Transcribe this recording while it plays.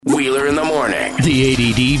Wheeler in the Morning, the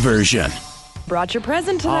ADD version. Brought your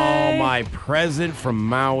present today. Oh, my present from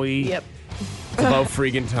Maui. Yep. It's about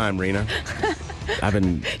freaking time, Rena.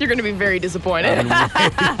 You're going to be very disappointed.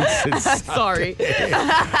 Sorry.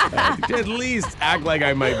 At least act like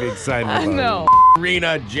I might be excited about No. it.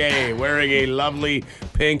 Rena J. wearing a lovely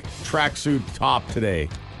pink tracksuit top today.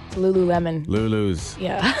 It's Lululemon. Lulu's.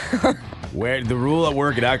 Yeah. Where the rule at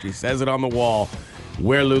work, it actually says it on the wall.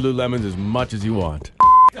 Wear Lululemons as much as you want.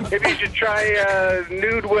 Maybe you should try a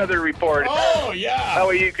nude weather report. Oh, yeah. That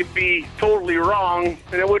way you could be totally wrong,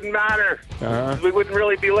 and it wouldn't matter. We wouldn't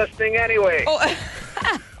really be listening anyway.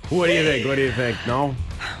 What do you think? What do you think? No?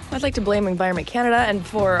 I'd like to blame Environment Canada, and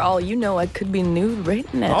for all you know, I could be nude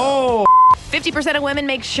right now. Oh! 50% of women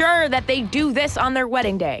make sure that they do this on their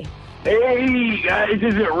wedding day. Hey, guys,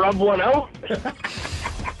 is it rub one out?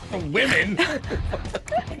 Women?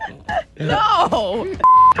 No!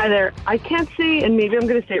 Hi there. I can't say, and maybe I'm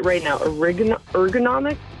going to say it right now,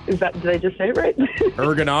 ergonomic? Did I just say it right?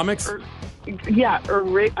 Ergonomics? Yeah,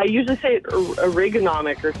 I usually say it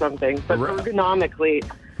ergonomic or something, but ergonomically.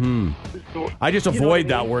 I just avoid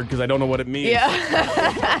that word because I don't know what it means.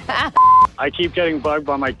 Yeah. I keep getting bugged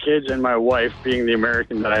by my kids and my wife, being the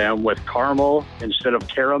American that I am, with caramel instead of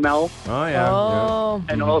caramel. Oh, yeah. Oh.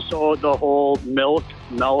 And also the whole milk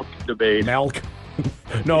debate. Milk.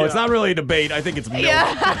 No, It's not really a debate. I think it's milk.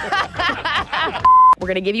 Yeah. We're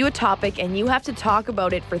going to give you a topic, and you have to talk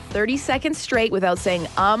about it for 30 seconds straight without saying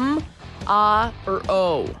ah, or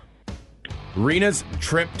oh. Rena's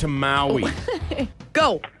trip to Maui.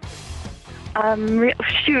 Go.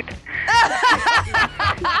 Shoot.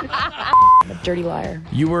 I'm a dirty liar.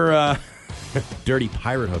 You were dirty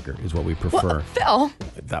pirate hooker is what we prefer. Well, Phil.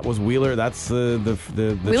 That was Wheeler. That's the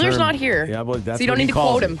Wheeler's term. not here. Yeah, well, that's so you don't what he need to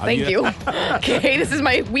calls quote him. it. Thank you. Okay, this is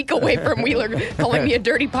my week away from Wheeler calling me a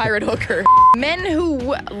dirty pirate hooker. Men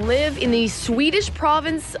who live in the Swedish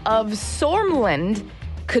province of Sörmland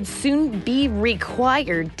could soon be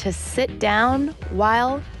required to sit down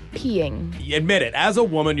while peeing. Admit it. As a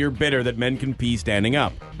woman, you're bitter that men can pee standing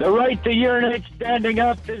up. The right to urinate standing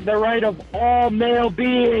up is the right of all male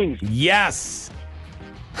beings. Yes.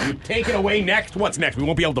 You take it away next. What's next? We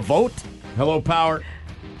won't be able to vote? Hello, Power.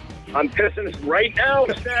 I'm pissing right now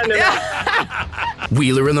standing up.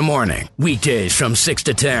 Wheeler in the Morning, weekdays from 6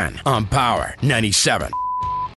 to 10 on Power 97.